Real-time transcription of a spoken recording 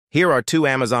Here are two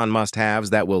Amazon must-haves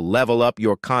that will level up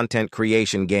your content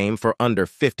creation game for under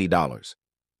 $50.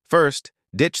 First,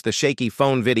 ditch the shaky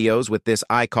phone videos with this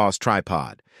Eicaus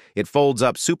Tripod. It folds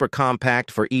up super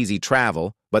compact for easy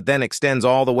travel, but then extends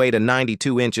all the way to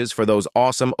 92 inches for those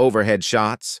awesome overhead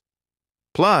shots.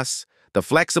 Plus, the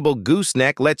flexible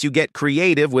gooseneck lets you get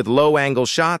creative with low-angle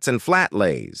shots and flat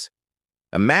lays.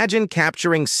 Imagine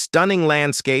capturing stunning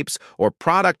landscapes or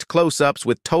product close-ups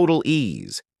with total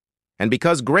ease. And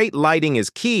because great lighting is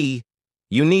key,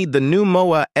 you need the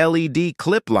Newmowa LED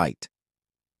Clip Light.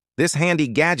 This handy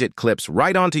gadget clips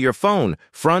right onto your phone,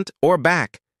 front or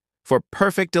back, for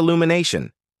perfect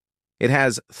illumination. It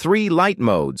has 3 light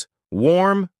modes: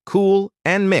 warm, cool,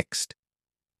 and mixed.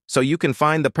 So you can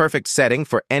find the perfect setting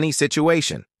for any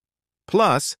situation.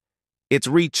 Plus, it's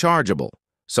rechargeable,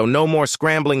 so no more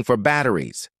scrambling for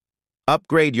batteries.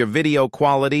 Upgrade your video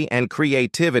quality and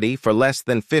creativity for less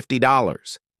than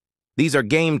 $50. These are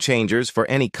game changers for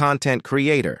any content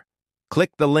creator.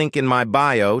 Click the link in my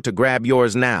bio to grab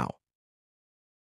yours now.